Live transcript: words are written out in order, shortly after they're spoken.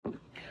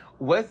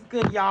What's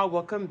good, y'all?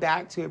 Welcome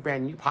back to a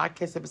brand new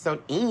podcast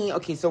episode.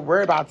 Okay, so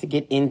we're about to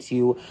get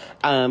into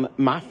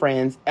my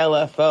friends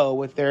LFO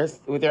with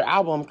their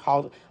album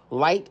called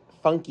Lyte,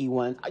 Funkie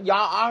Ones. Y'all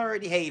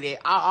already hate it.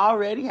 I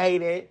already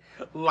hate it.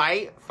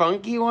 Lyte,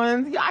 Funkie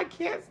Ones. Yeah, I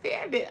can't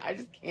stand it. I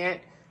just can't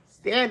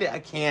stand it. I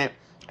just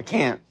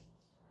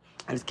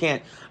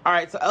can't. All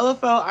right, so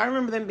LFO, I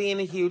remember them being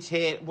a huge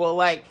hit. Well,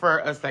 like for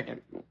a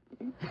second.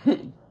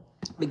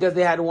 Because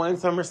they had one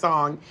summer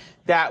song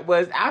that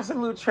was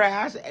absolute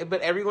trash,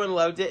 but everyone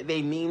loved it.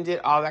 They memed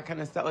it, all that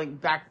kind of stuff. Like,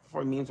 back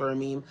before memes were a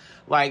meme,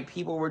 like,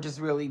 people were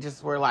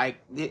were like,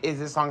 is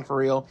this song for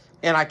real?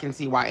 And I can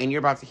see why, and you're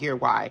about to hear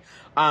why.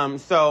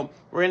 So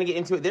we're going to get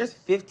into it. There's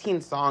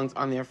 15 songs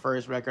on their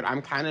first record.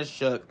 I'm kind of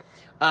shook.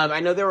 I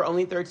know there were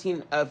only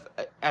 13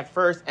 at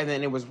first, and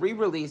then it was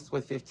re-released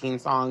with 15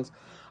 songs.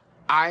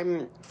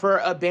 For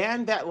a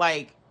band that,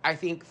 like, I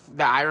think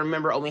that I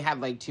remember only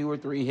had, like, 2 or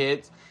 3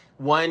 hits,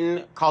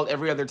 one called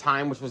Every Other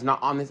Time, which was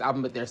not on this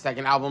album, but their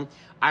second album,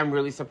 I'm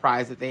really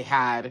surprised that they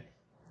had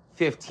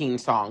 15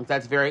 songs.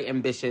 That's very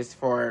ambitious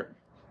for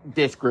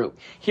this group.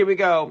 Here we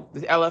go.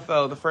 This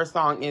LFO, the first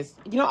song is,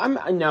 I'm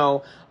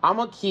going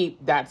to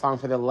keep that song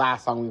for the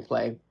last song we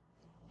play.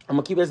 I'm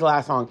going to keep it as the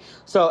last song.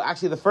 So,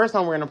 actually, the first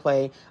song we're going to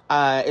play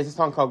is a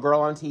song called Girl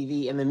on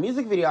TV. And the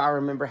music video, I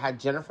remember, had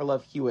Jennifer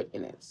Love Hewitt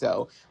in it.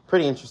 So,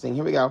 pretty interesting.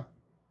 Here we go.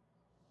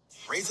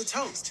 Raise a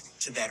toast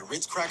to that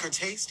Ritz cracker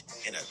taste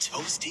and a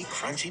toasty,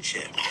 crunchy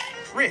chip.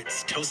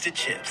 Ritz Toasted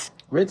Chips.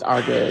 Ritz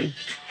are good.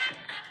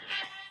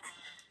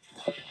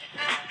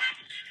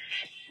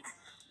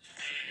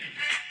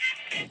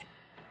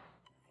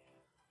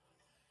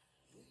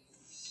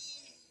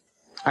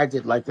 I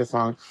did like this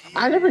song.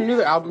 I never knew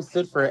the album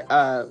stood for,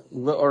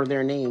 or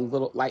their name,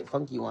 Little Lyte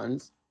Funkie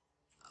Ones.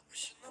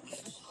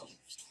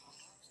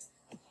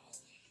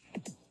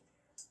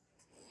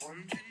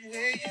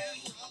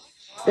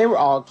 They were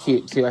all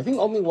cute, too. I think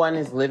only one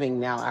is living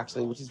now,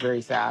 actually, which is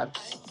very sad.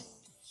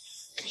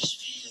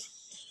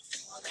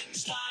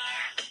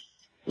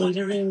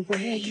 Wondering where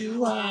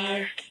you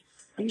are.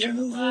 I'm just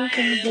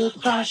looking to look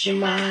across your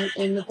mind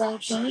in the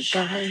bright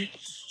sunshine.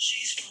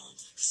 She's from the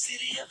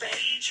city of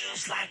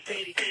angels, like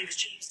Betty Davis,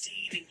 James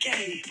Dean, and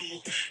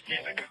Gable.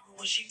 Never know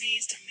what she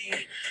means to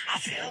me. I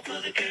fell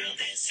for the girl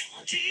that's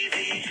on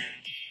TV.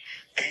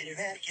 Met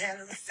her at a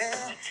gallery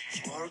fair.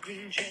 She wore a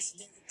green dress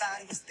and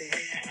everybody was there.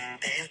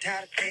 They had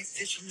out a face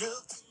that she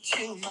looked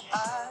into my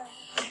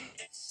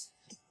eyes.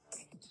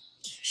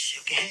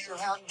 Shook her head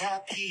around 9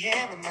 p.m.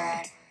 at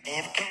night.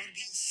 Never gonna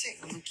be the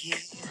same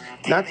again.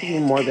 Not to be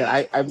morbid,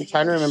 I'm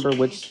trying to remember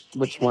which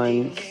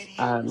one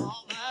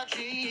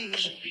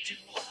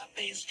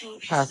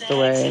passed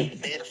away.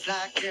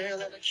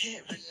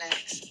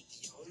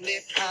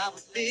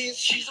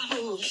 She's a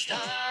movie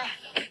star.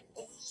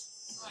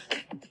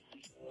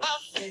 My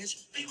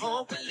friends, they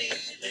won't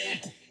believe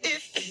it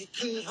if they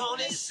could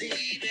only see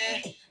me.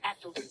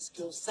 At the risk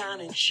of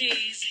sounding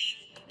cheesy,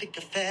 think I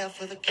fell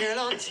for the girl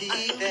on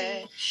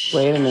TV.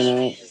 Wait a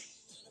minute.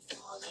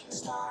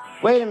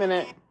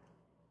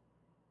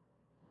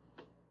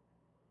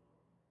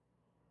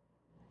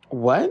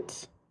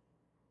 What?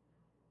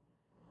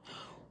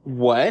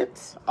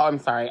 Oh, I'm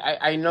sorry.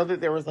 I know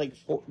that there was like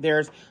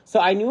so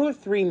I knew of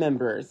 3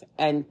 members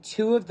and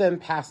 2 of them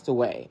passed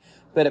away.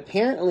 But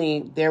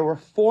apparently there were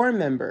 4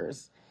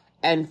 members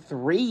and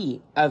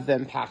 3 of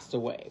them passed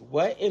away.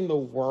 What in the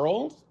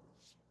world?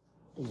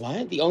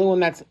 What? The only one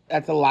that's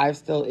alive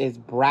still is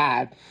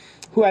Brad,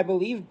 who I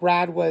believe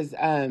Brad was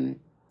he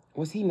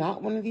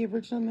not one of the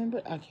original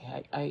members?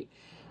 Okay,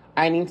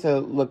 I need to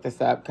look this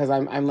up because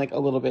I'm like a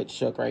little bit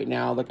shook right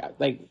now.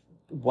 Like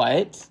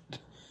what?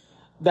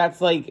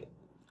 That's like,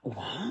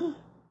 what?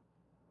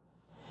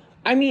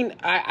 I mean,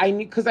 I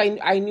knew because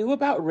I knew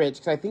about Rich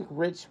because I think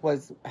Rich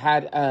was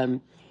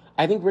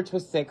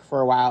sick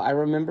for a while. I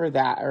remember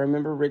that. I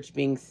remember Rich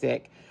being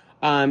sick.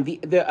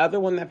 The other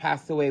one that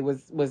passed away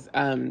was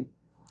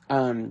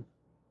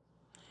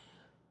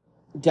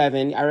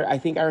Devin. I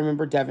think I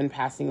remember Devin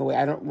passing away.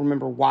 I don't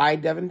remember why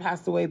Devin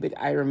passed away, but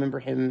I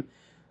remember him.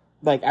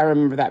 Like, I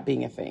remember that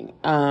being a thing.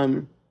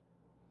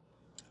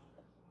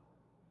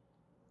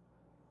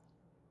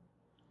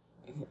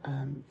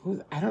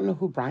 I don't know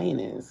who Brian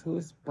is. Who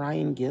is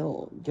Brian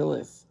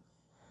Gillis?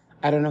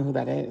 I don't know who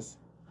that is.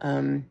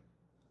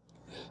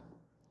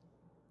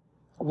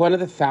 One of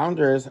the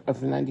founders of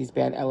the 90s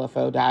band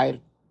LFO died.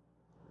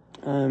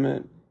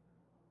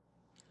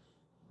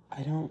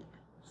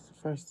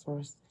 First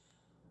source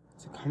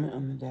to comment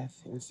on the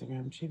death,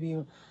 Instagram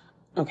tribute.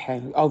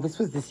 Okay. Oh, this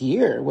was this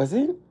year, was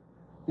it?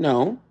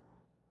 No.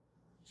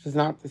 This was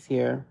not this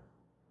year.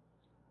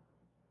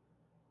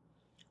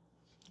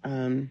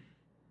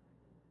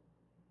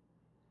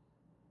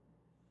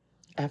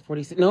 At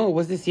 46. No, it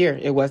was this year.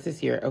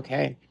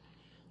 Okay.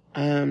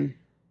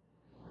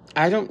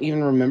 I don't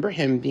even remember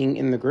him being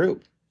in the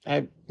group. I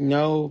have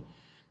no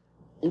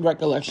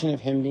recollection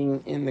of him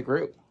being in the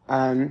group.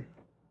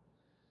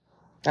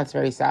 That's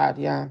very sad,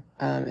 yeah.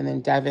 And then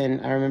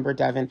Devin, I remember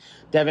Devin.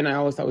 Devin, I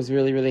always thought was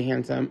really, really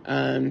handsome.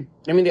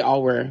 I mean, they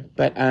all were,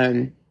 but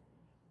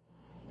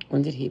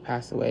When did he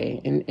pass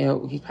away? And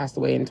he passed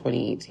away in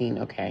 2018.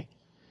 Okay.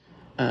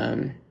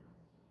 That's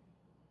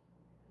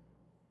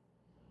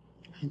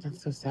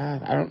so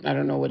sad. I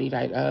don't know what he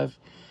died of.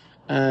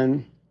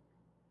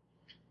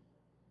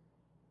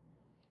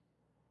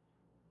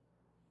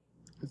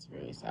 It's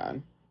very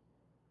sad.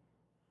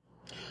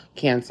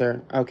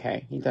 Cancer.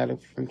 Okay. He died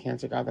from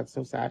cancer. God, that's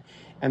so sad.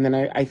 And then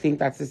I think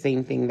that's the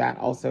same thing that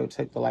also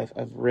took the life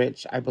of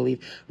Rich, I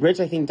believe. Rich,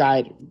 I think,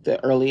 died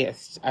the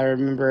earliest. I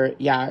remember,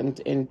 yeah,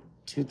 in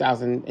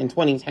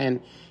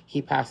 2010,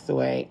 he passed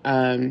away.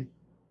 I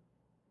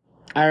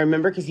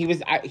remember because he was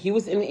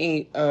in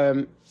a,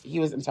 he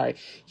was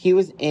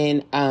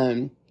in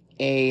a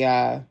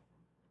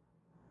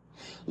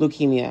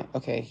leukemia.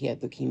 Okay, he had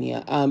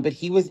leukemia. But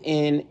he was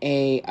in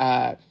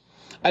a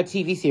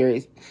TV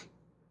series.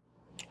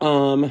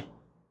 And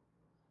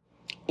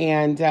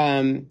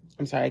I'm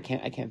sorry, I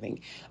can't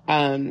think.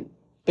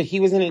 But he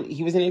was in a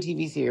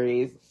TV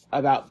series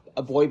about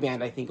a boy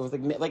band. I think it was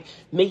like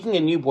making a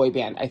new boy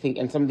band, I think,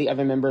 and some of the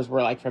other members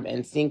were like from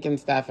NSYNC and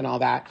stuff and all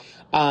that.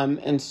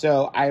 And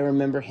so I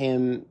remember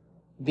him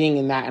being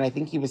in that, and I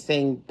think he was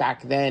saying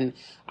back then,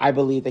 I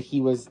believe that he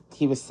was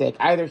sick.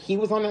 Either he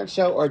was on that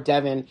show or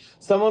Devin,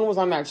 someone was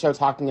on that show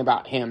talking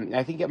about him.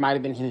 I think it might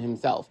have been him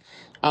himself.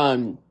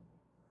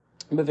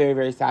 But very,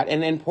 very sad.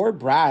 And then poor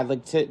Brad,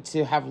 like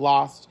to have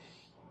lost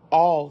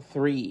all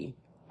three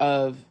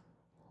of,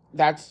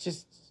 that's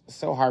just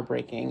so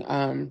heartbreaking.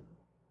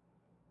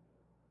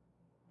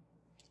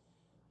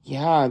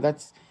 Yeah,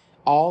 that's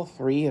all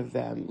three of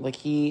them. Like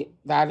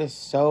that is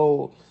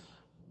so,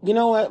 you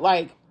know what,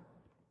 like,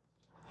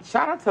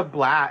 shout out to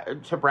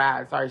Brad, shout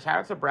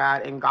out to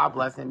Brad, and God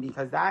bless him,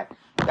 because that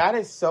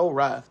is so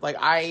rough. Like,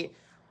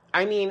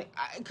 I mean,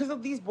 because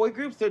of these boy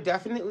groups, they're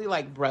definitely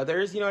like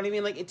brothers, you know what I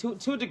mean? Like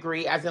to a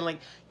degree, as in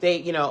like they,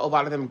 you know, a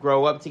lot of them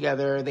grow up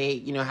together. They,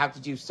 you know, have to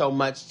do so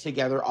much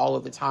together all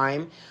of the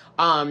time.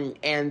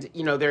 And,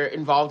 you know, they're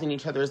involved in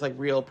each other's like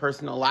real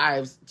personal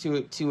lives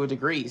to a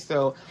degree.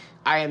 So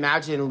I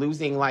imagine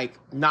losing like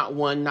not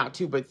one, not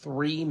two, but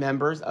three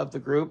members of the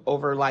group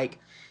over like,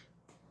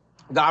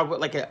 God, what,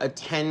 like a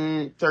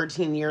 10,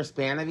 13 year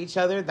span of each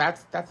other.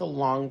 That's a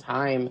long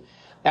time.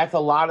 That's a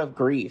lot of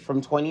grief from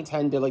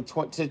 2010 to like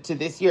to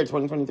this year,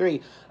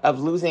 2023,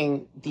 of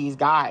losing these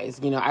guys.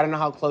 You know, I don't know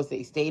how close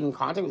they stayed in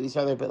contact with each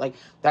other, but like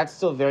that's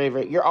still very,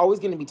 very, you're always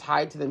going to be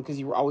tied to them because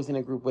you were always in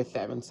a group with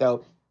them. And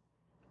so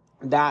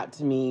that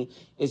to me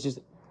is just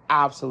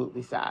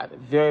absolutely sad.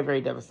 Very,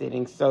 very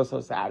devastating. So, so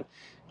sad.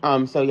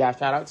 So yeah,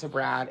 shout out to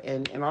Brad.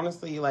 And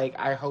honestly, like,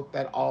 I hope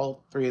that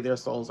all three of their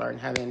souls are in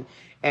heaven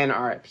and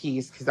are at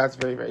peace, because that's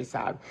very, very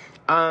sad.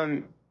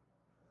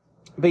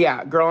 But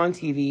yeah, Girl on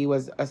TV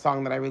was a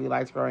song that I really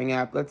liked growing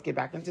up. Let's get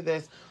back into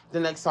this. The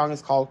next song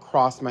is called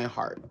Cross My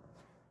Heart.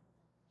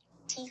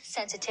 Teeth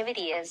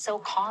sensitivity is so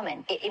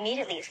common. It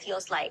immediately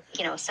feels like,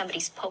 you know,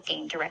 somebody's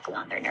poking directly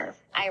on their nerve.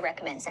 I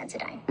recommend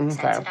Sensodyne. Okay.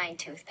 Sensodyne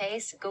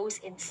toothpaste goes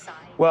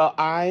inside. Well,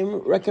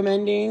 I'm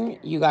recommending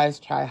you guys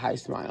try High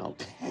Smile.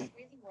 It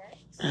really works.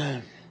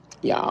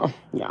 Yeah,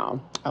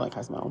 I like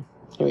High Smile.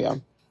 Here we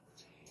go.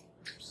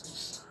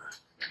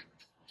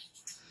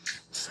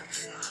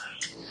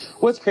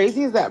 What's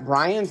crazy is that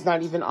Brian's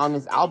not even on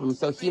this album,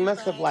 so he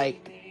must have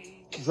like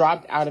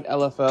dropped out of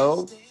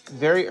LFO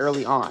very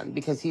early on,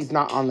 because he's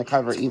not on the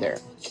cover either.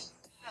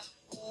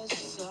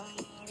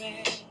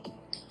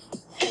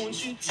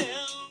 Won't you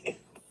tell me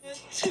what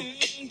to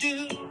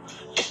do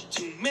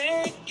to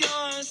make your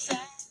eyes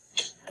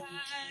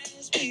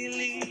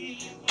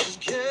believe? 'Cause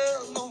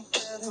girl, no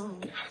matter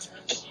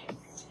what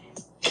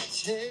it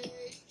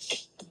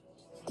takes,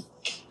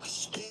 I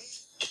swear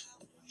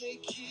I'll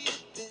make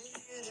it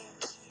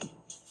better.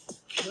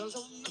 'Cause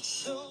I'm not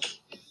so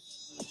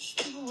used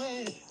to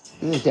it.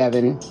 This is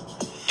Devin.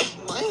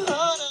 My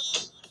heart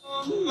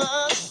on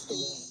my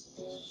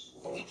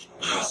feet.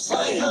 Cross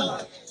my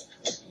heart.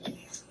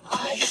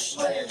 I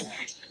swear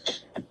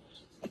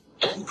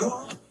I'm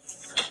gonna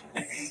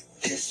make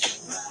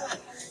this right.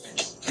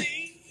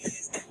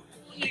 Please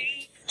don't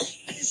leave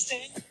me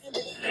standing.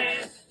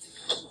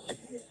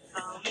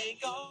 I'll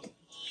make all your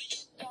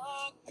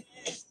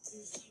darkness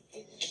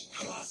disappear.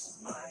 Cross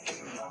my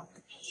heart.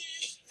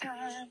 This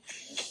time,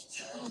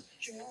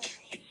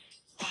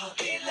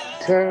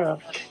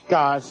 girl,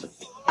 gosh,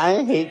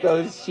 I hate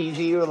those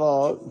cheesy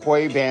little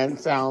boy band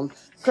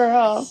sounds.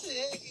 Girl.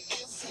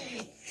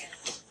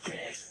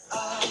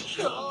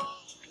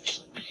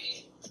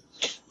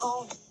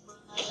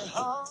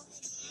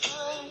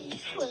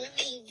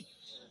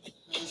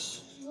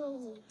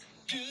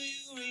 Do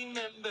you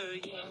remember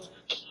you?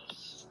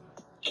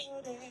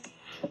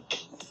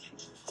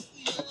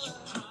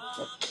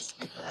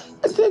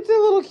 It's a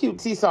little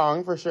cutesy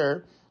song for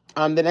sure.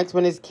 The next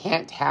one is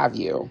Can't Have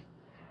You.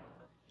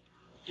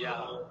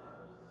 Yeah,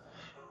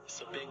 it's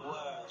a big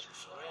word,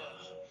 for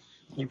real.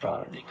 You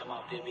probably They come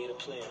out there being a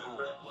player, huh?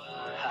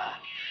 Ha.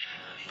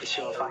 But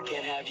yo, if I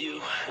can't have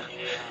you,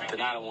 then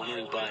I don't want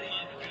anybody.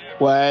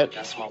 What?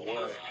 That's my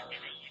word.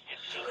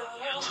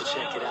 So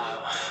check it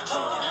out.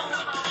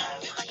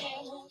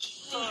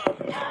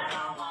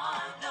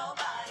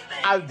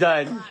 I'm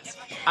done.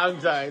 I'm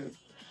done.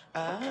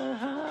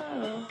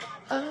 Oh,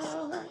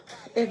 oh,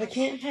 if I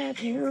can't have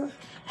you,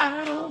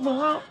 I don't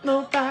want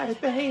nobody,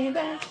 baby.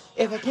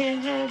 If I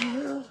can't have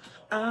you,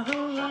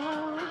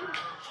 oh.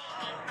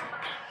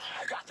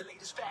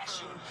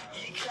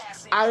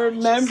 I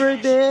remember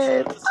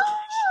this.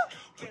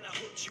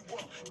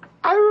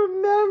 I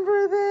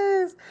remember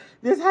this.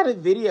 This had a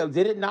video.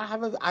 Did it not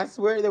have a... I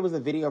swear there was a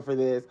video for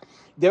this.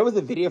 There was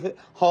a video for...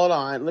 Hold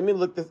on. Let me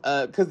look this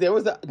up. Because there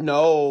was a...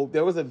 No.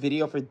 There was a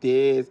video for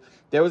this.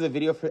 There was a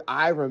video for...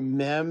 I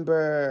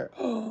remember.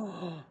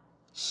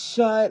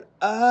 Shut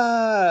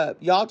up.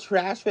 Y'all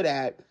trash for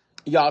that.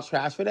 Y'all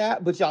trash for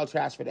that. But y'all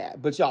trash for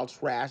that. But y'all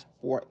trash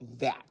for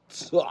that.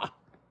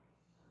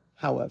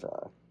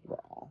 However,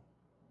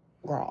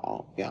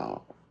 girl,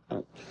 y'all.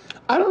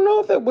 I don't know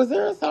if it... Was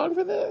there a song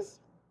for this?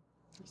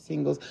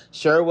 Singles.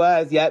 Sure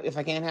was. Yep. If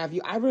I Can't Have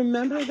You. I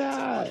remember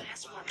that.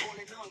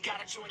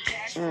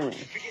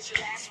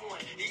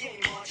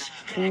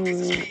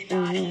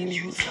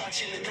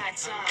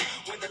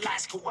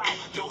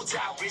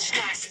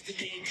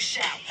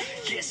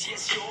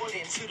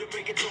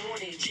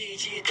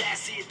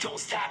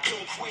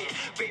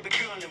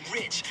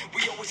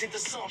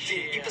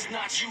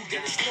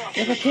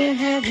 If I can't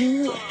have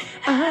you,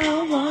 I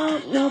don't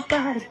want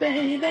nobody,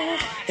 baby.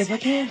 If I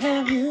can't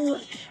have you,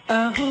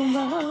 I don't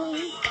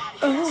want.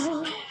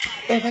 Oh,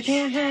 if I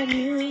can't have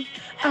you,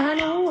 I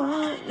don't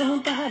want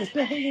nobody,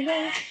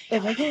 baby.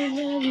 If I can't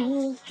have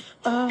you,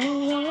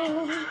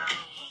 oh.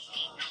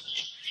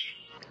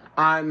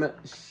 I'm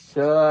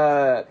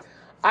shook.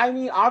 I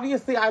mean,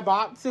 obviously I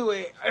bop to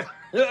it.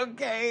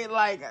 Okay,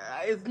 like,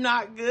 it's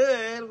not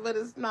good, but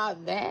it's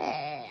not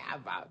bad. I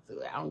bop to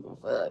it. I don't give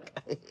a fuck.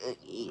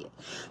 Yeah.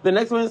 The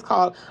next one is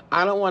called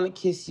I Don't Want to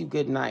Kiss You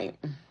Goodnight.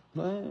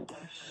 What?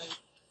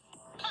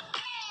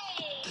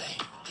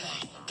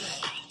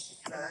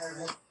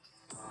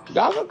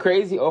 Y'all go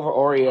crazy over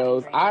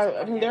Oreos.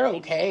 I mean, they're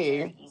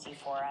okay.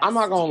 I'm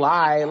not gonna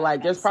lie.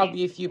 Like, there's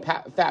probably a few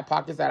fat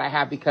pockets that I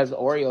have because of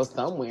Oreos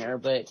somewhere,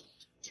 but,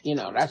 you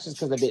know, that's just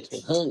because the bitch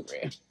was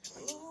hungry.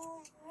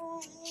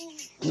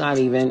 Not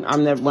even.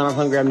 When I'm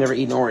hungry, I'm never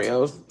eating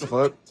Oreos. The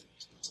fuck?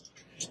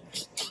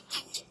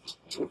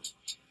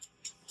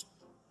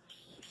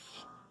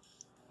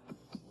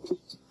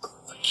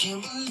 I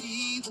can't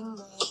believe the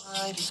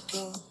night is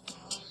gone.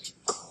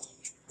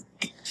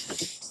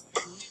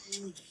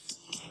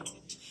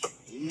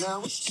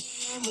 Now it's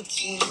time to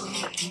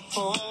take you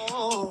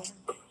home.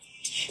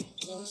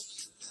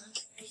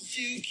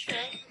 You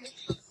can't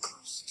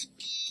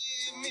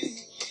give me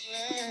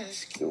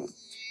last kiss.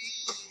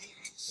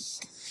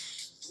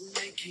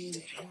 Making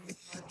it hard.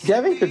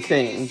 Devin could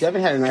sing.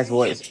 Devin had a nice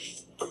voice.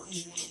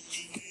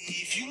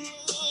 If you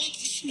like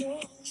to snow,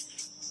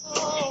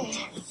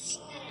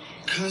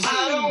 'cause I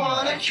don't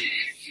wanna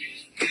kiss you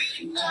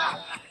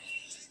goodnight.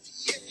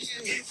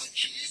 If a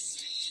kiss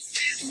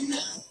is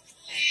not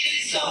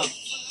so,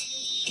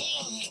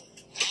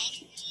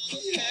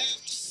 you have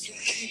to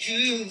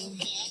say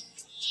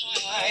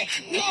goodbye.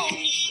 No, girl,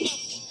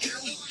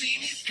 don't leave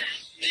me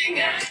standing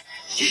at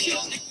your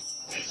door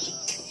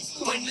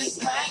when this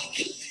night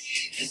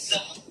is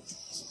up.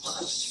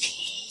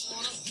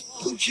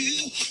 Would you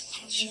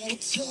try to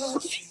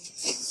touch you?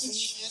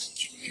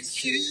 Try to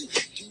kiss you?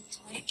 Don't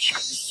wanna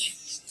kiss you.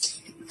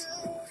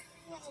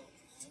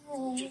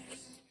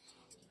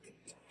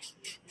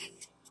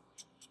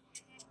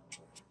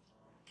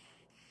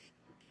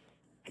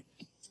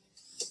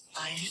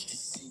 I used to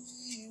see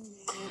you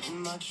in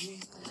my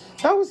dreams.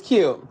 That was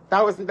cute.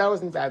 That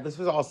wasn't bad. This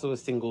was also a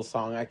single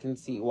song. I can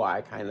see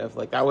why, kind of.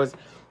 Like, that was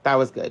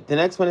good. The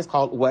next one is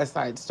called West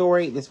Side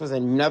Story. This was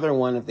another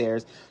one of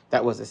theirs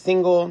that was a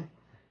single.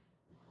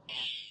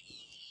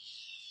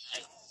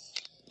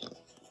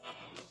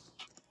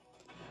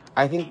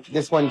 I think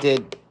this one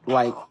did,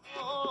 like,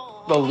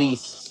 the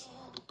least,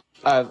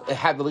 it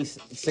had the least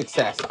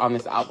success on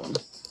this album.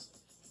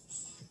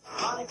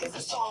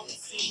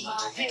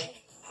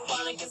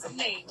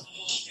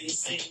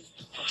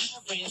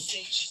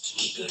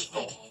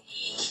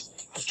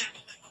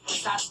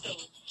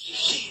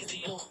 She's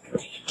the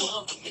only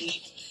one for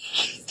me.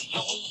 She's the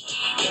only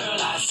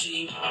girl I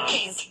see.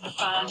 Can't seem to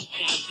find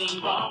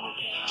anything wrong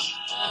with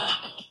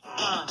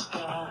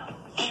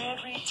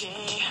every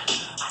day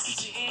I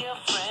see your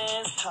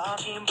friends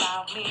talking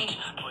about me,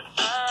 but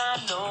I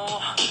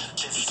know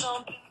there's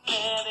something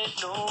there that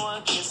no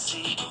one can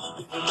see. It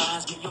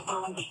reminds me of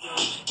Romeo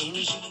and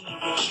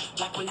Juliet,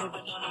 like we're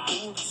living on a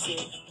movie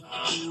set.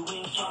 You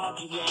and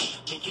Cabaret,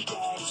 make your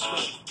daddy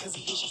sweat, 'cause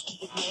he wishes he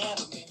could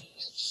never met.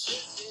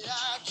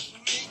 I can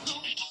make the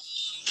world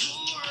go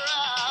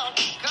round.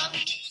 God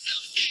knows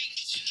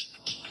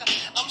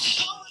I'm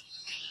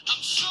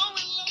so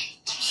in love.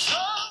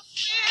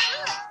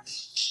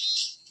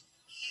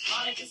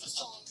 Monica's a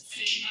song that's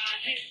in my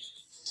head.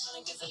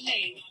 Monica's a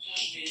name I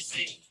won't be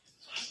saying.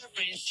 Her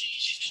friends say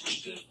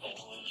she's too good for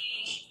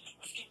me.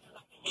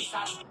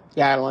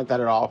 Yeah, I don't like that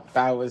at all.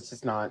 That was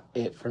just not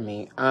it for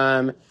me.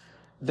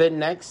 The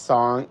next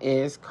song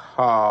is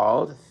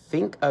called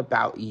Think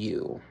About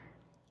You.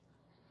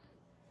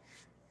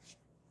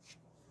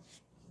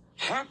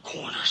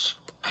 Headquarters.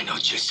 I know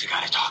just the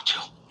guy to talk to.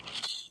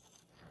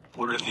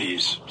 What are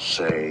these?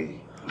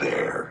 Say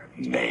their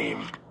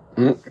name.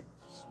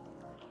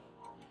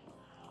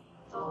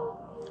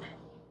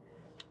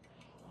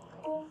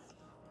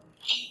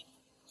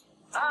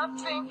 I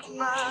think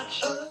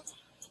about you.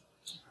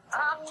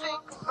 I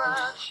think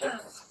about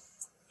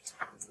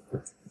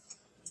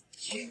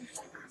you.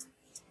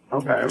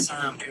 Okay.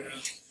 Time, girl.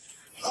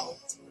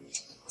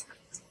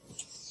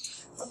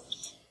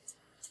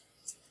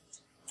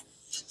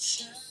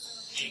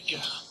 Hey,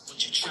 girl, what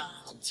you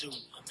trying to do? I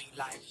mean,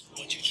 like,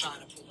 what you trying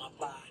to put my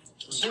body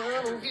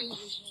through?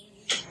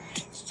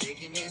 It's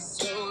taking its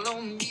toll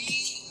on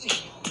me.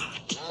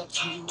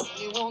 Not you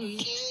really want me.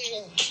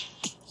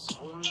 It's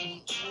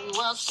only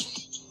you I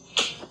see.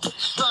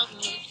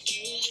 Struggling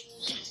again.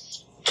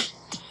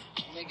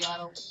 Only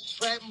gotta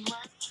trap my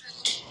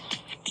eyes.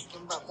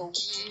 Thinking about the way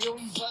your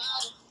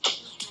body is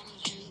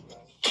you.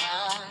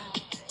 And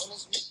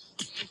it's me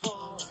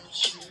for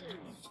you.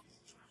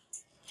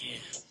 Yeah.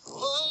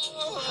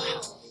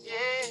 Oh,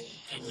 yeah.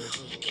 And you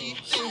Keep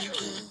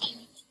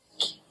thinking.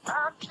 I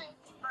think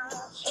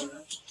about you.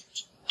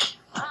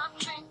 I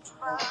think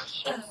about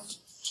you.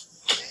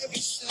 Every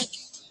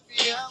second,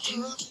 every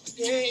hour of the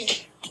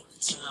day.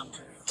 time,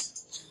 girl.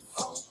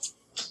 Oh,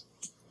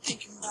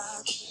 thinking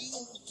about you.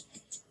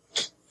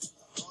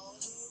 All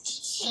the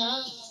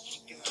time.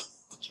 Hey, girl,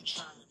 what you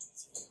trying to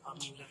do? I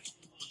mean, like,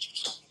 what you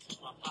trying to put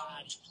my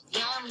body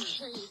through? I'm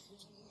crazy.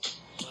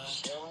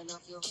 Showing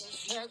up your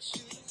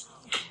reflection.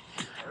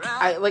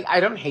 I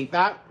don't hate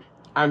that.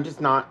 I'm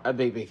just not a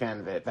big fan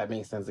of it, if that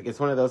makes sense. Like, it's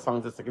one of those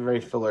songs that's like a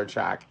very filler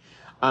track.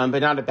 But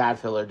not a bad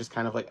filler, just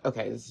kind of like,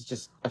 okay, this is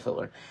just a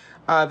filler.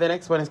 The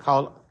next one is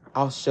called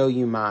I'll Show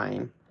You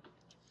Mine.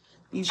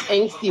 These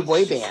angsty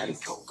boy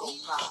bands. So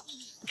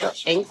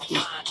angsty.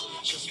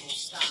 Just won't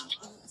stop.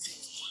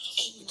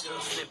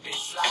 Girl, slip and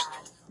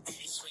slide.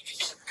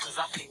 Cause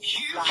I think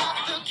you You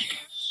got the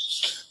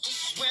juice to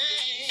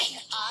sway.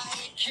 I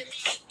can't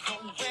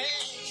away.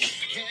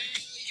 Yeah,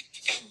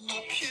 you my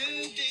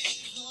pure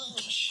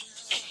devotion.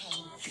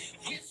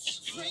 With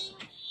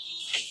strength,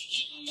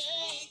 you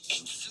make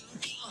them so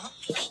hard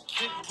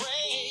to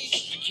break.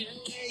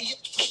 Yeah,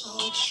 your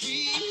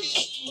poetry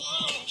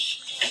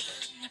emotion.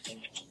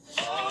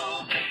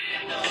 Oh,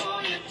 I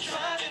know you're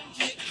driving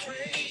me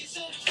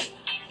crazy,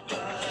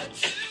 but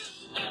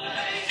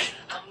tonight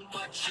I'm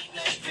watching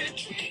every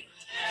dream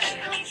that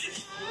comes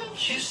true.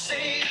 You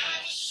say I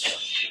show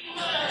you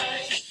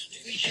mine,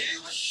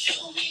 you will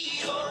show me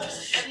yours,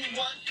 and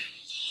one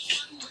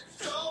we're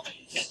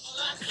throwing all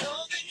our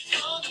clothing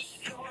on the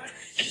floor.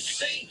 You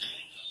say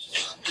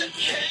the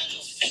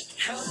candles,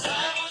 'cause I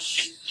want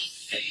you to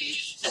see,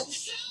 and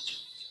so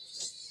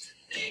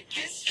think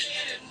it's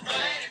standing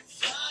right in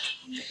front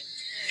of me.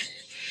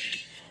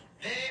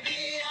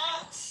 Baby, I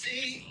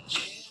see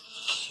you.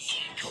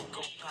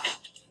 Cocoa Pop.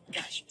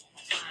 Got you on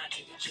my mind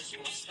and it just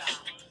won't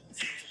stop.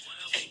 Take the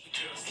world, baby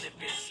girl, slip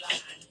and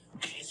slide.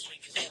 And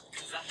swing it up,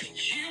 cause I think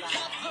you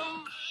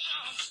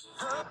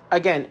fly.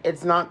 Again,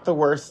 it's not the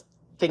worst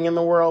thing in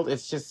the world.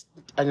 It's just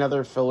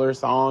another filler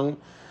song.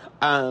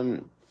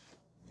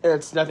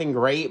 It's nothing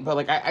great, but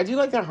like I do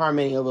like their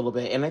harmony a little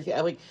bit, and I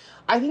think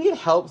it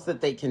helps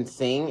that they can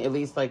sing. At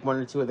least like one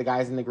or two of the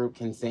guys in the group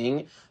can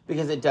sing,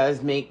 because it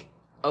does make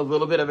a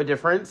little bit of a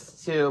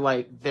difference to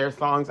like their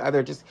songs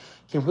either just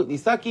completely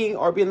sucking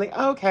or being like,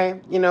 oh,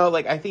 okay, you know,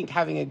 like I think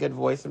having a good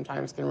voice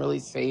sometimes can really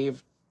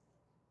save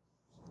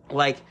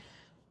like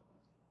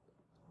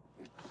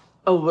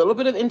a little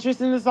bit of interest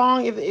in the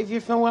song, if you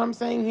feel what I'm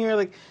saying here.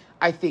 Like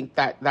I think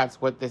that's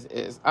what this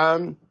is.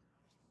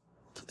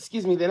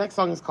 Excuse me, the next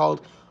song is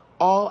called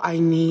All I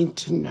Need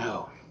to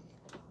Know.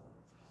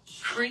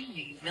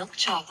 Creamy milk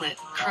chocolate,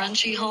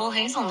 crunchy whole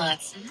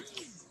hazelnuts.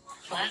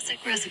 Classic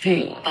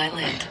recipe by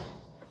Lyte.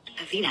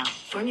 Avena,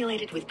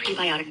 formulated with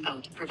prebiotic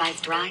oat, provides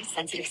dry,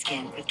 sensitive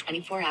skin with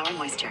 24-hour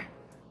moisture.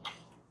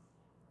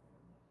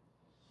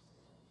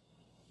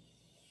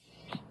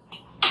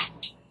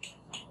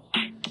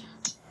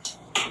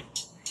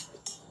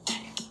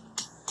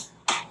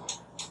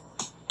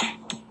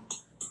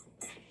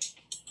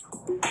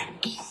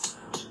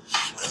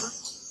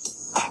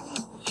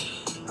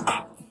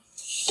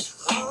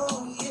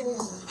 Oh, yeah.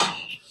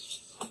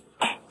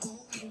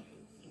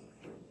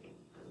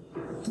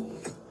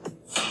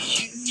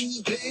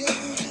 You, baby.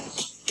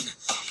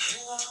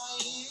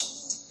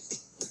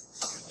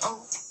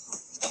 Oh,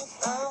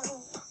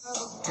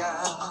 oh,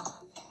 God.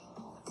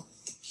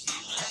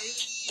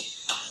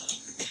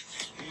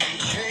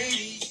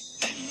 Hey,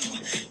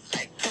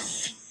 like a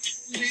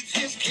with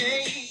his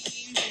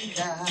game and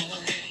I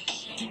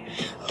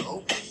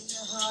open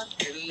your heart,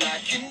 girl, I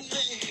can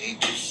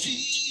make you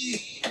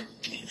see.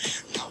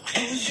 Now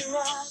close your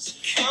eyes,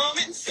 come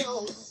and go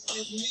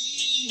with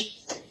me.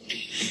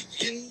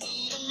 You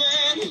need a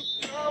man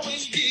who'll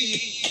always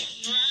be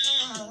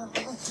around.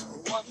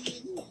 What do you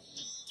do?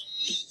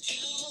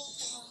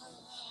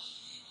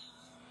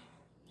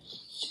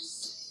 You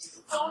say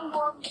you don't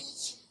want me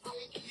to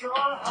break your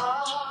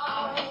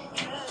heart.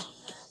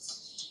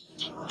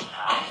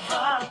 I'm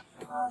fine.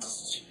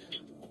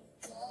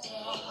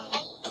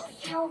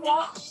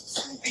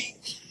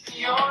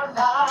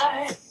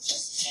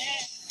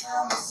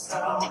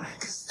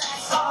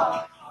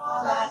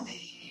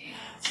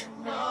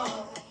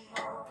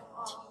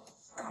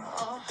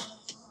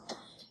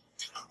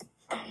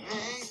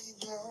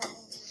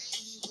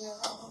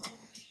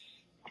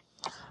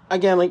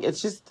 again, like,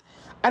 it's just,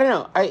 I don't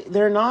know.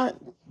 They're not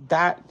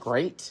that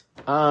great.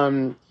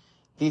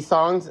 These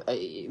songs,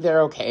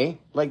 they're okay.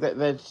 Like,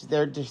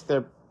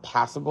 they're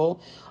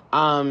passable.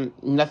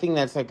 Nothing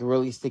that's like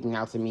really sticking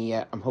out to me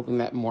yet. I'm hoping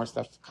that more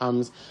stuff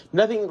comes.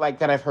 Nothing like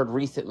that I've heard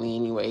recently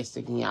anyway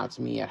sticking out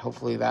to me yet.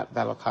 Hopefully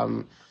that'll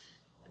come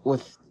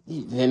with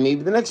then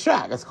maybe the next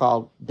track. It's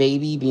called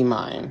Baby Be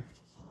Mine.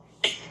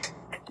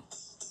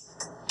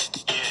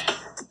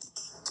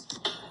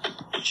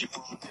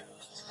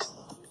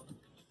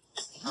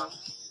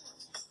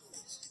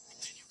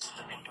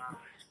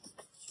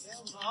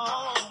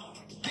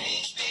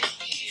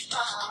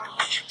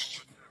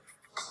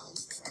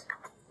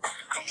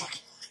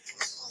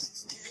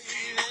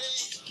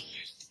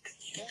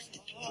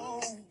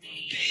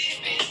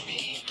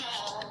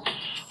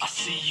 I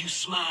see you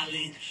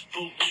smiling,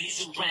 both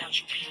knees around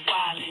you be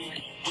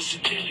wildin'. What's the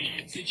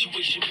dealie?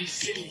 Situation be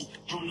silly,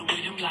 rolling with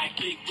him like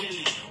Big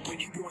Willie. When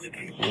you wanna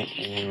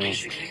be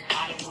basically,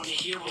 I don't wanna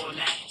hear all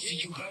that. See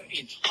you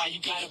hurting, why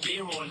you gotta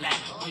bear all that?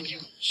 When you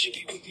should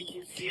be with me,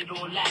 you feel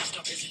all that.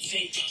 Stop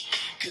hesitating,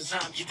 cause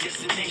I'm your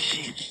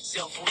destination.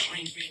 Cell phone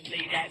rings being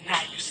late at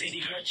night. You said he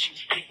hurt you,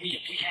 pick me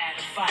up, we had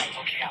a fight.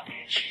 Okay, I'll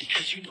bet you,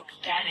 cause you know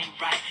that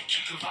ain't right.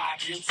 Keep the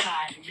vibe real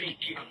tight and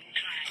make it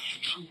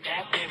true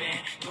that, baby.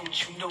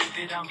 Don't you know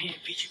that I'm here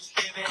for you,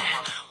 baby?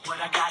 What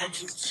I gotta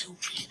do to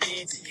be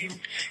there to you?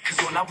 Cause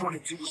all I wanna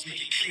do is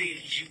make it clear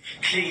to you,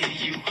 clear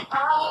to you.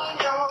 I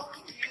know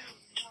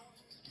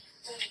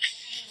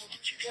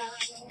you got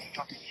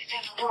and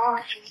I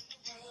want you.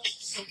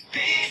 So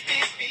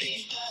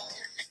baby,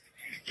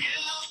 you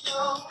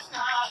know I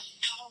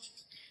know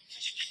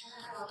that you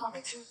can't want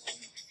me to.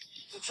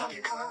 So tell me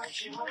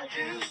what you wanna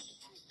do.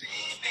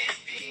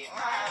 Baby,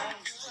 mine.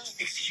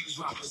 Excuse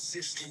my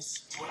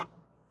persistence.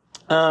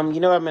 You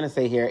know what I'm gonna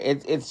say here?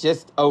 It's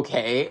just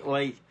okay.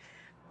 Like,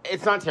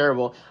 it's not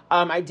terrible.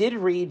 I did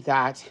read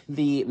that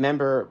the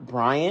member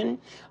Brian,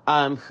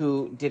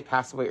 who did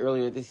pass away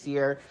earlier this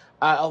year,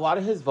 a lot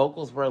of his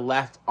vocals were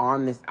left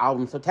on this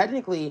album. So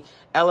technically,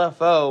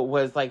 LFO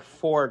was like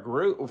four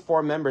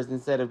members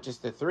instead of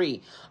just the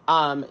three.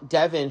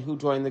 Devin, who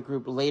joined the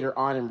group later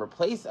on in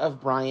replace of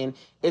Brian,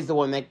 is the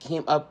one that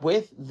came up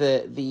with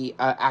the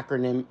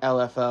acronym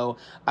LFO.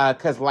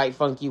 Because Lyte,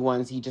 Funkie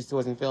ones, he just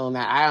wasn't feeling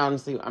that.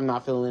 I'm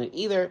not feeling it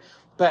either.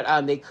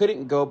 But they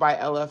couldn't go by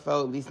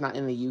LFO, at least not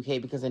in the UK,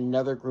 because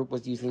another group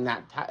was using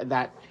that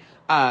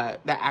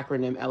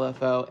acronym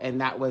LFO, and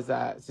that was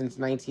since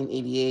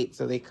 1988,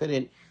 so they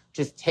couldn't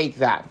just take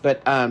that.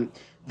 But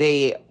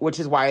which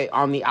is why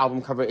on the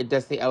album cover it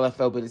does say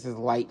LFO, but it says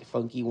Lyte,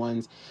 Funkie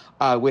ones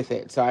with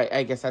it. So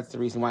I guess that's the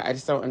reason why. I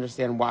just don't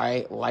understand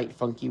why Lyte,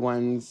 Funkie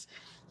ones.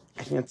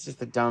 I think it's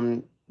just a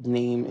dumb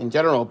name in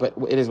general, but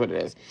it is what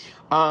it is.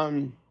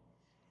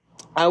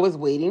 I was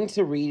waiting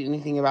to read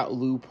anything about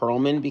Lou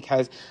Pearlman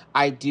because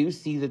I do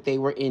see that they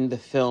were in the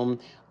film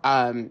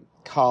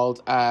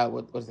called,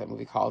 what is that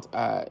movie called?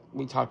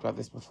 We talked about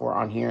this before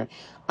on here.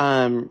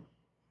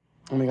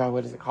 Oh my God,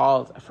 what is it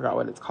called? I forgot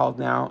what it's called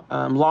now.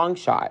 Long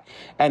Shot.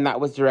 And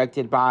that was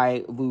directed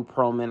by Lou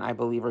Pearlman, I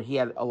believe, or he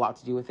had a lot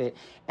to do with it.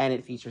 And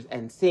it features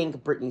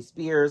NSYNC, Britney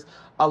Spears,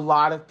 a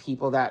lot of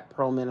people that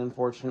Pearlman,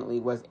 unfortunately,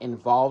 was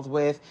involved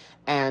with.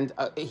 And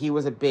he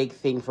was a big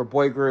thing for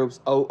boy groups.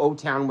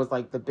 O-Town was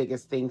like the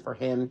biggest thing for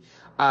him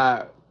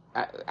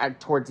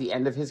towards the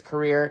end of his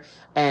career.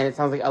 And it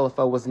sounds like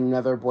LFO was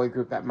another boy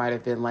group that might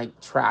have been like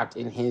trapped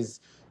in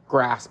his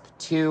grasp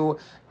too,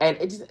 and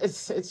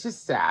it's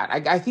just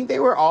sad. I think they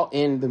were all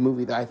in the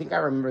movie though. I think I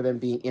remember them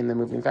being in the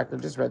movie. In fact, I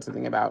just read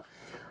something about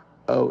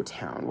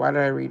O-Town. Why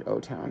did I read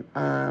O-Town?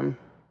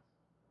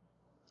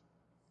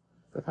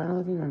 The final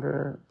living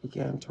member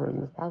began touring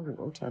with popular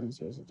O-Town in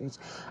series of dates.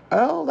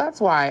 Oh,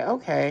 that's why.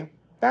 Okay,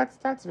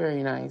 that's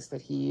very nice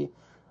that he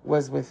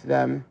was with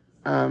them.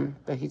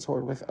 That he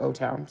toured with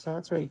O-Town. So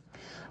that's very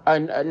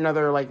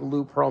another like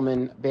Lou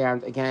Pearlman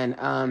band again.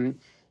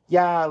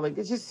 Yeah, like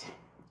it's just.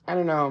 I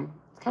don't know.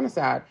 It's kind of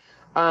sad.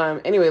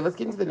 Anyway, let's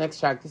get into the next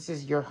track. This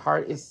is Your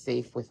Heart Is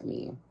Safe With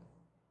Me.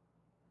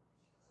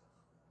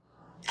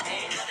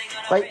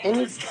 Like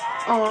any...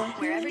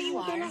 Wherever you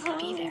are,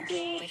 be there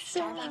with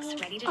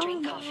Starbucks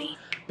ready-to-drink coffee.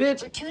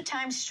 Bitch. We're 2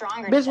 times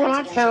stronger. Bitch, when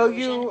I tell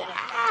you...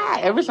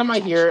 every time I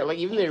hear it, like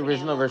even the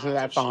original version of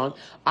that song,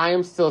 I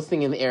am still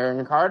singing the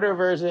Aaron Carter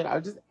version. I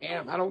just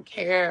am. I don't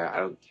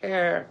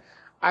care.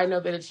 I know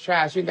that it's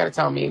trash. You gotta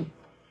tell me.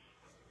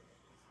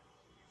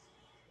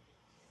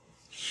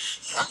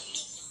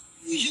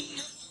 You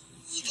know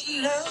that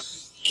love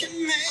can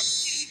make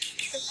you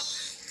cry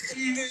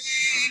and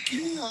make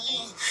you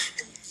whole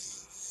and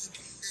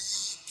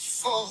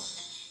fall.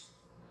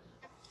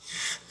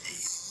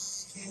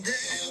 Been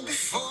there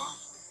before,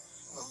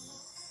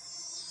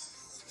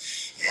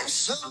 and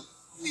so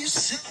you're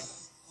so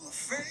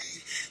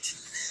afraid to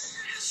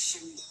let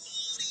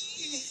somebody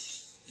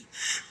in.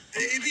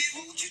 Baby,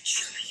 won't you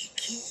try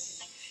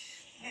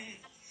again?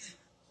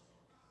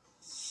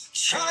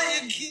 Try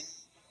again.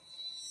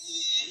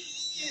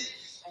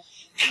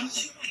 Cause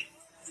your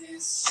heart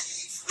is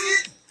safe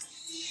with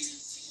me.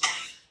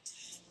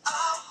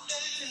 I'll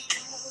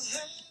never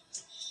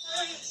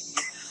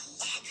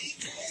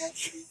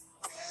Make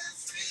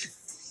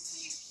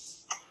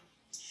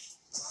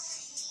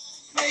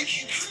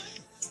you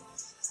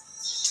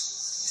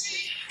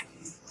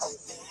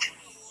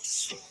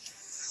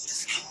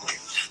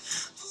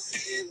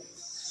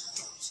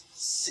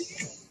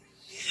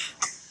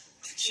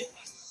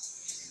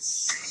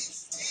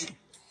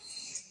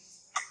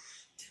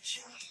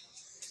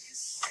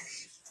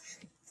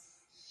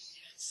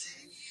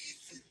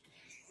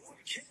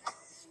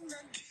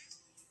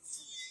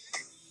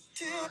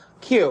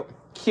Cute,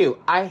 cute.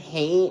 I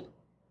hate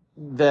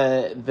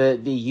the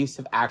use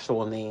of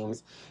actual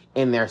names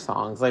in their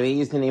songs. Like they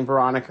used the name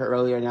Veronica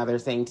earlier, now they're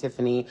saying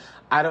Tiffany.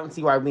 I don't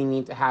see why we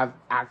need to have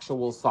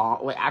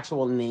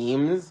actual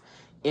names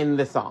in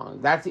the song.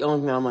 That's the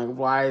only thing I'm like,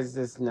 why is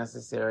this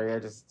necessary? I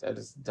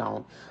just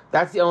don't.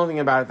 That's the only thing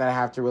about it that I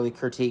have to really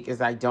critique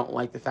is I don't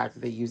like the fact that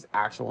they use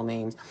actual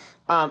names.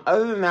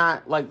 Other than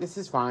that, like this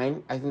is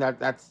fine. I think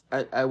that's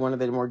one of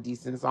the more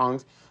decent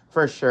songs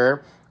for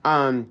sure.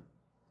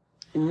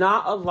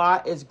 Not a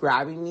lot is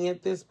grabbing me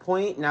at this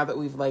point now that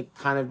we've like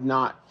kind of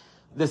not,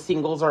 the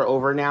singles are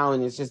over now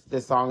and it's just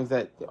the songs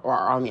that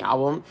are on the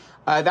album.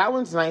 That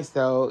one's nice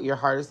though. Your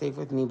Heart is Safe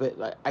with Me, but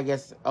like, I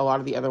guess a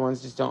lot of the other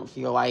ones just don't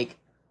feel like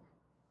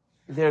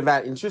they're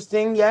that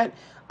interesting yet.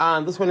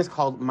 This one is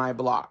called My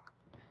Block.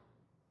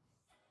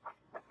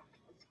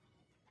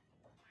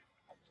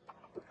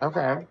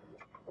 Okay.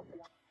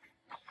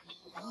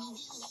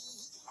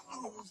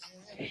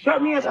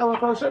 Shut me up,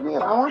 LFO. Shut me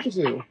up. I want you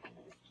to.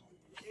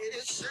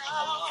 it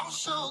sounds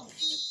so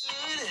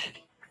good.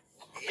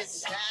 It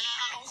sounds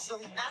so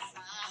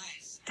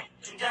nice.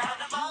 Down to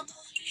my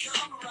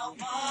come around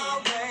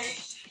my way.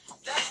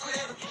 That's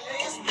where the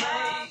place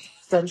made.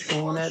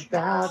 Something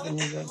about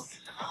music.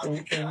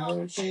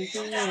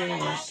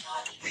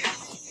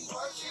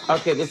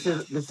 Okay, this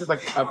is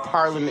like a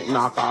Parliament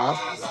knockoff.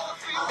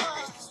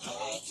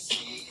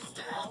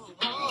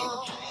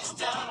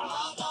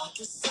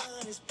 The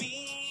sun is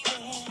beaming.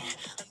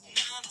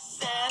 Another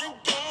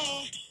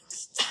Saturday.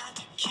 It's time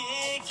to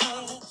kick it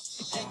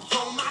and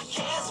throw my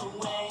cares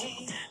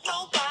away.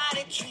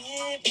 Nobody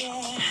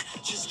tripping.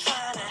 Just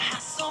trying to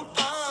have some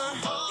fun.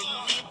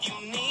 And if you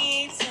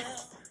need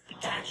some,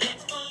 that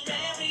hits for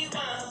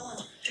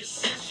everyone.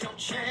 This is your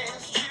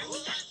chance to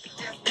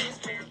let this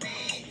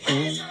baby.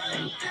 It's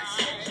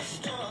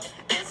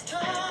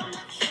time to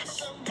kick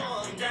some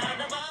more. Down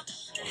to my,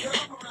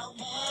 come around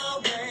my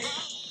way.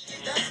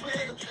 That's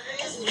where the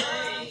place is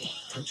made.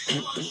 Take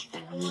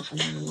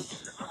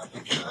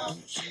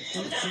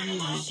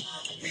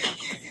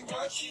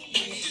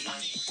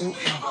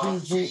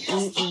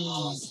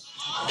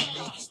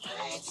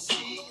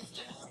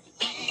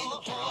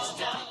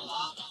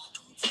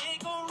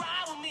a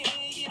ride with me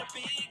in a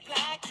big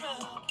black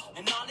truck,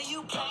 and all of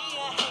you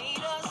player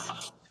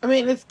haters. I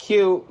mean, it's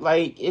cute.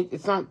 Like,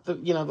 it's not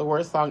the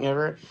worst song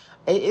ever.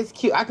 It's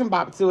cute. I can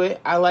bop to it.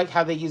 I like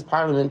how they use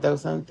Parliament, though.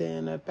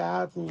 Something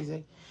about the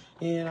music,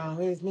 it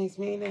always makes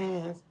me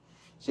dance.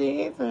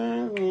 She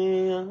turns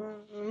me on.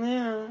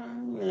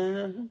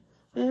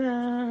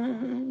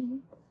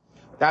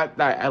 That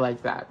I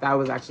like that. That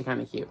was actually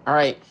kind of cute. All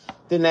right,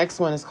 the next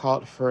one is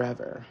called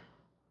Forever.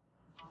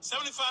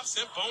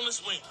 75-cent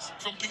boneless wings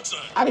from Pizza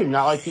Hut. I do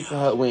not like Pizza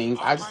Hut wings.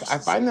 I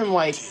find them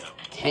like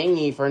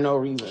tangy for no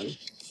reason.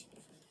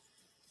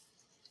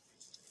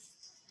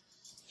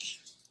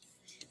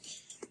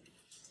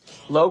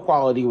 Low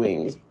quality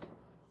wings.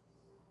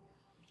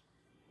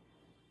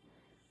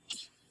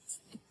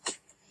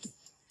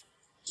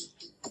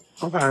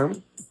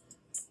 Okay.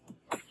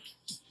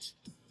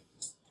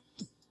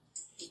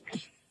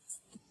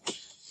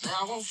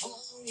 Now I've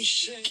always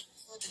said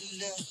that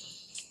love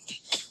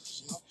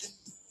is nothing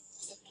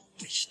but a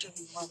waste of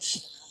my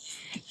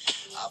time.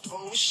 I've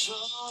always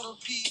sought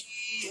to be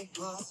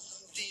above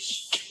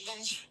these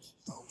feelings.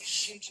 Always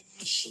seem to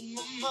miss in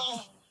my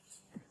mind.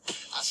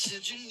 I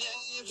said you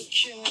never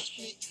catch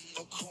me in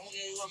the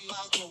corner of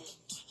my room,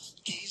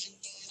 gazing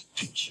at a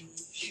picture of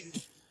you.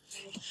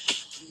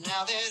 But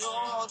now that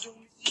all don't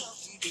mean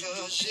nothing,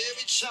 'cause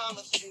every time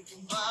I think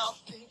about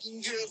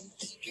thinking, girl, I'm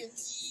thinking of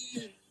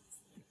you.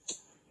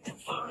 And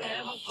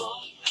forever for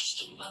the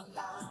rest of my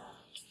life,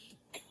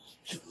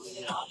 do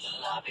it all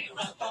till I'll be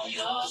right by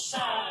your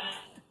side.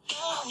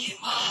 I'll give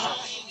my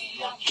heart to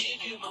you, I'll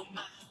give you my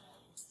mind.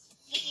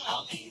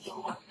 I'll be the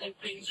one that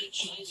brings the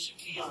joy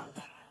to your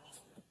life.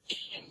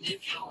 And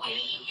if you're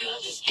willing, girl,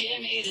 just give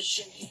me the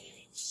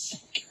chance.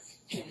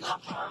 And I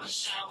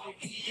promise I will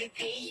be a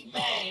good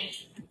man.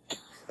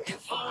 And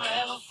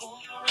forever for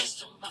the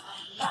rest of my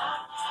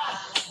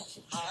life,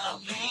 I'll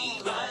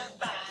be right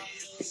by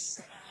your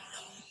side.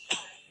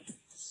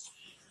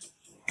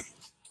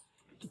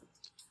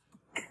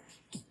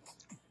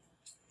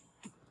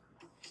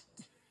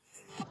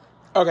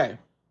 Okay.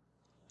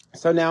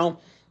 So now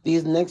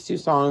these next two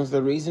songs,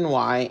 The Reason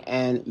Why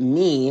and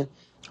Me,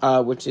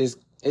 which is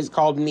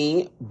called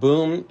Me,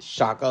 Boom,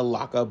 Shaka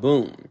Laka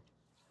Boom.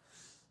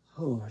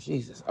 Oh,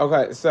 Jesus.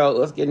 Okay, so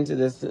let's get into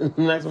this. The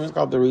next one is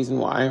called The Reason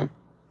Why.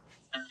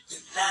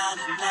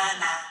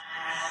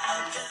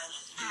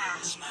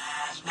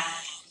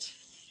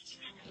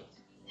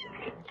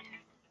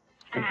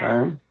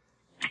 Okay.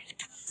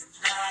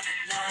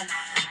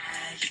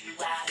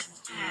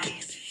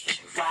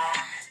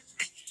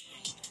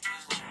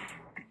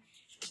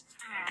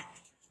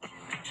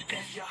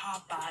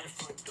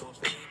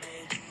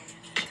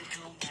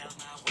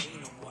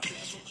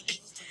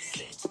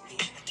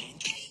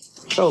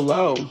 So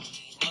low.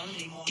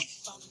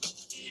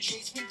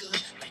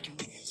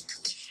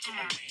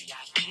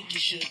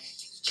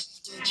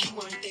 You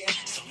weren't there,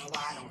 so no,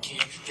 I don't care.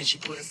 Then she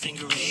put her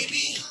finger in.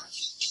 Baby,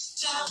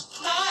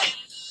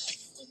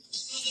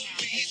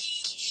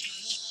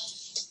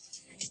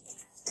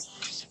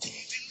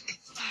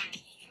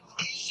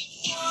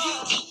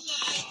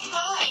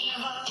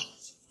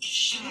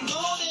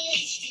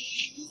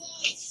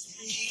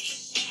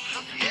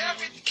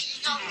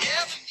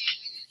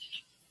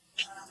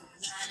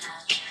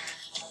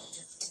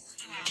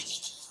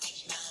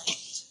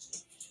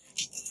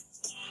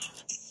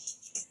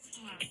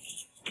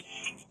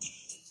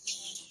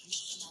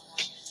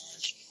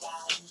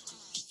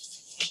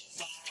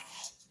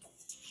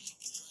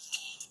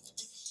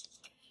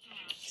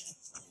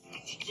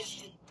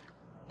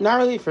 Not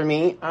really for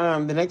me.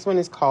 The next one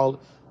is called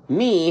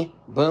Me,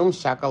 Boom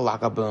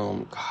Shakalaka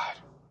Boom. God.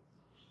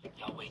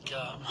 y'all wake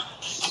up.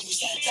 Who's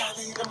that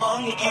diamond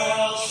among the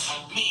pearls?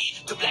 Me,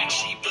 the black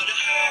sheep of the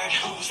herd.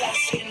 Who's that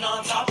sitting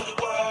on top of the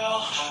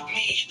world?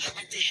 Me,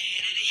 at the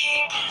head of the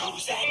heap.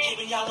 Who's that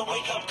giving y'all a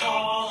wake up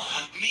call?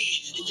 Me,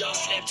 and y'all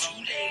slept too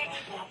late.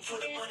 One for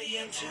the money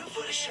and two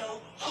for the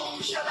show.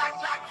 Who shall act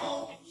like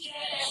who? Yeah.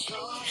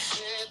 Some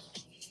said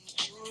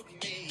you'd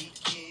make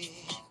it.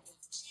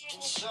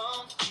 And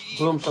some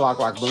Boom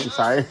Shakalaka Boom,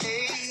 sorry.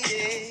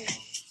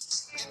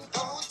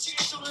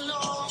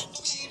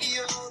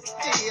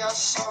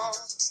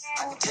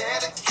 I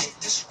dedicate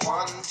this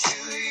one to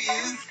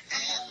you.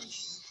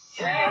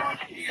 Yeah,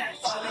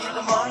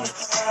 among the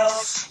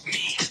pearls.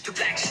 Me, the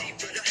black sheep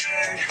of the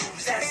herd.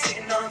 Who's that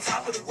sitting on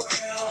top of the world?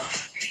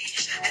 Me,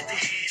 at the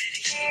head of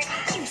the heap.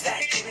 Who's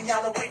that giving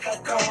y'all a wake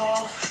up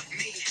call?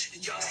 Me,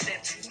 and y'all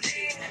slept too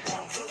late.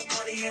 One for the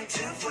money and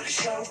two for the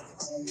show.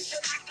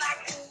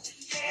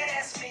 Yeah,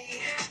 that's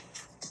me.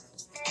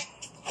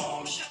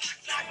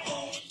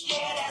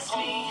 Yeah, that's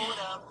me. Hold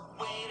up,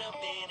 wait a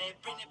minute,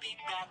 bring the beat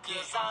back,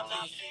 'cause I'm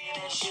not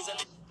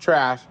finished.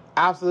 Trash.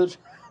 Absolute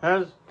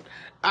trash.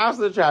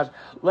 Absolute trash.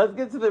 Let's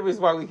get to the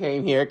reason why we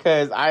came here,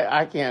 because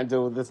I can't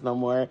deal with this no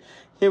more.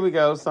 Here we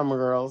go, Summer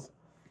Girls.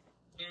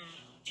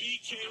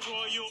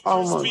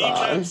 Oh my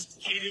God. Eat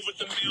it with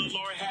the meal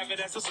or have it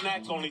as a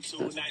snack. Only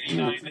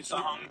 $2.99. It's a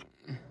hung.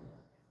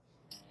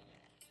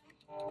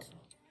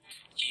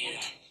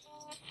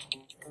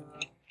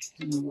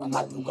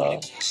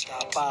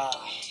 Stop by.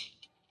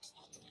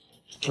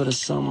 For the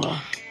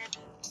summer.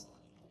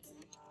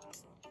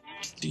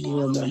 Do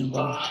you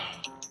remember?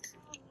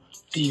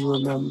 Do you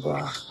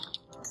remember?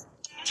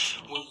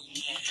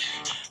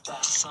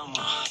 That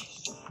summer.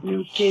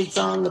 New kids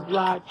on the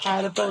block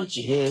had a bunch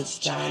of hits.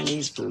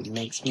 Chinese food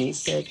makes me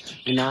sick.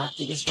 And I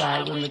think it's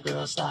right when the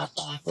girls stop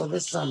by for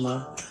the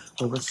summer.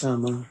 For the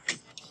summer.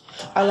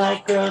 I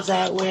like girls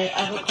that wear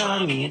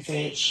Abercrombie and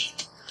Fitch.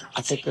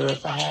 I'd take her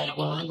if I had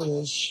one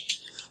wish.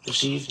 But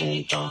she's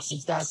been gone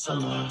since that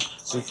summer.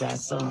 Since that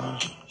summer.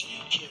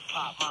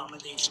 Hip-hop mama,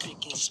 they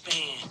speak and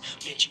span.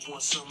 Met you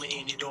one summer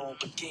and it all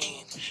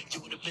began.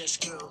 You were the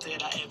best girl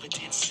that I ever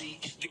did see.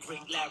 The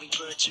great Larry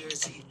Bird,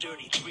 Jersey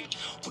 33.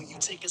 When you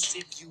take a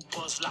sip, you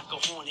buzz like a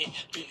hornet.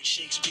 Billy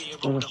Shakespeare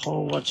wrote a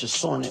whole bunch of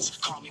sonnets.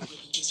 Call me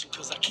Willie Gibson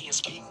because I can't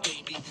speak,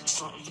 baby.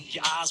 Something in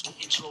your eyes when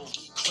it drove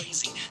me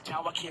crazy.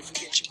 Now I can't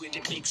forget you and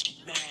it makes me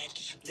mad.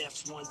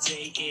 Left one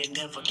day and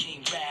never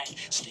came back.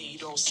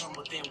 Stayed all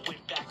summer, then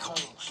went back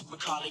home.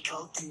 Macaulay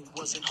Culkin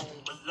wasn't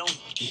home alone.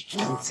 Deep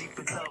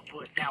in love,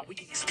 but now we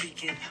ain't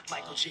speaking.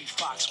 Michael J.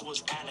 Fox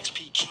was Alex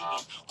P.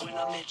 Keaton. When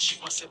I met you,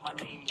 I said my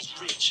name was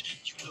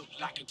Rich. You look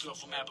like a girl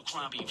from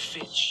Abercrombie and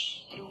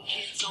Fitch.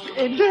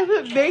 It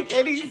doesn't make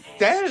any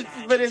sense,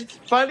 but it's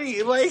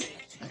funny. Like,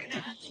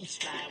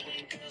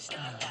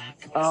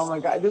 oh my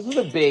God, this was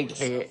a big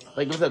hit.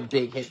 Like, it was a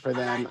big hit for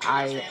them.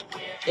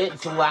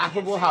 It's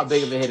laughable how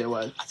big of a hit it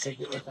was. I take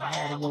it if I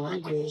had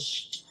one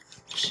wish.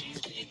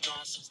 She's been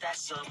gone since that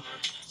summer.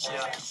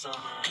 Since that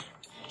summer.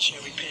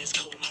 Cherry Pants,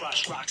 Cold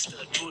Crush,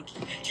 Rockstar,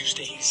 Boogie. Used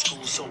to hate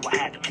school, so I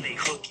had to play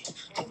hooky.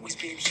 Always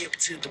been hip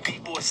to the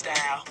b-boy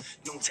style.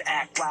 Known to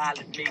act wild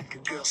and make a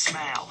girl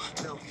smile.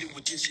 Love new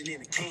addition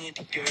in a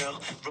candy girl.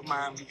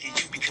 Remind me of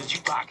you because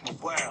you rock my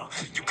world.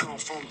 You come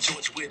from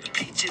Georgia where the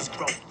peaches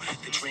grow.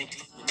 They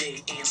drink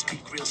lemonade and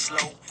speak real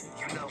slow.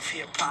 You love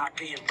hip-hop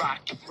and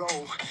rock and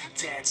roll.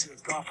 Dad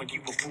took off when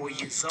you were 4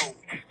 years old.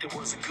 There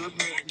was a good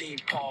man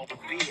named Paul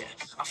Revere.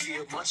 I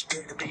feel much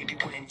better, baby,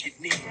 when you're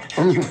near.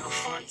 You love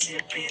fun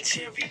tip and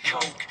cherry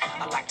coke.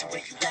 I like the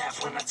way you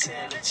laugh when I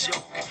tell a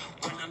joke.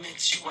 When I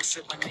met you, I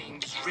said my name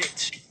is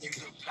Rich. You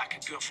look like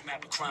a girl from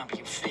Abercrombie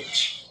and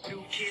Fitch.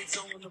 New kids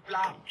on the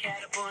block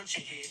had a bunch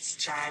of hits.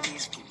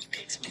 Chinese food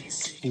makes me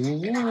sick. And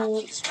I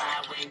think it's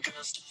right when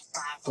girls stop by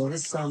For the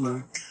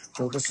summer.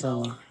 For the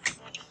summer.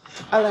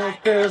 I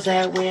like girls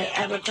that wear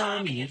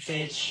Abercrombie and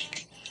Fitch.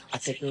 I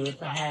take her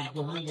if I had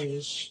one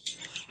wish.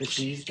 But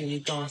she's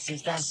been gone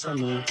since that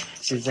summer.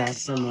 Since that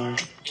summer.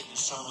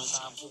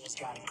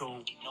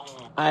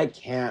 I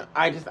can't.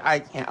 I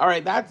can't. All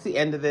right, that's the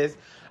end of this.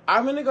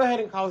 I'm going to go ahead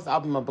and call this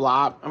album a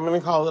blop. I'm going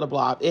to call it a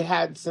blop. It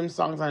had some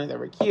songs on it that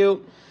were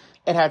cute.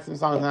 It had some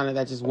songs on it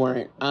that just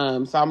weren't. So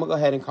I'm going to go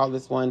ahead and call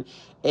this one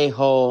a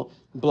whole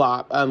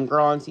blop.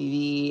 Girl on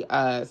TV,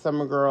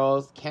 Summer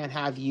Girls, Can't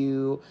Have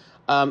You,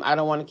 I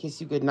Don't Want to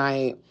Kiss You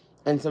Goodnight,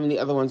 and some of the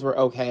other ones were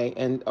okay,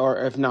 and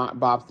or if not,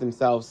 bops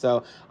themselves.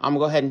 So I'm going to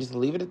go ahead and just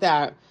leave it at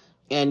that.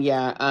 And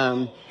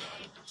yeah,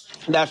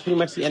 that's pretty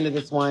much the end of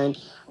this one.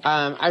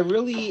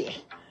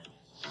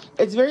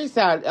 It's very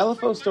sad.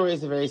 LFO story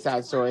is a very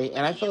sad story,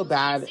 and I feel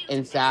bad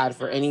and sad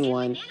for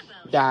anyone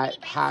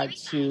that had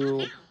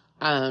to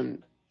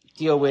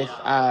deal with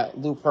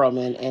Lou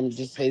Pearlman and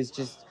just his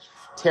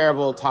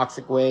terrible,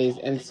 toxic ways.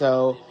 And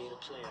so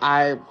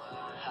I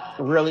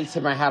really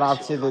tip my hat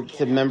off to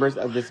the members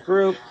of this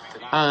group,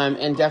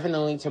 and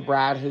definitely to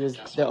Brad, who is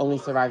the only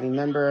surviving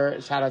member.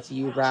 Shout out to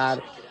you,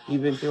 Brad.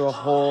 You've been through a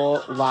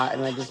whole lot,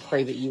 and I just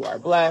pray that you are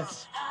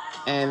blessed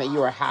and that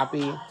you are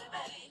happy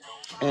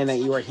and that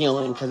you are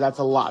healing, because that's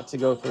a lot to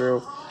go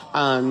through.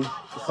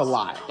 It's a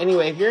lot.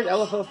 Anyway, if you're an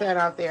LFO fan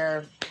out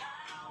there,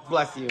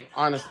 bless you,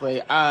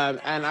 honestly.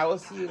 And I will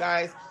see you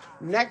guys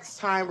next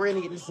time. We're going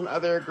to get into some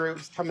other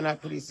groups coming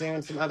up pretty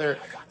soon, some other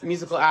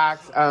musical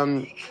acts.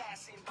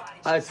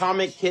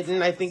 Atomic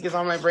Kitten, I think, is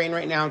on my brain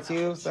right now,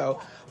 too.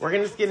 So we're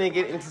just going to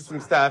get into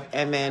some stuff.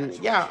 And then,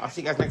 yeah, I'll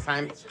see you guys next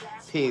time.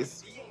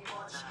 Peace.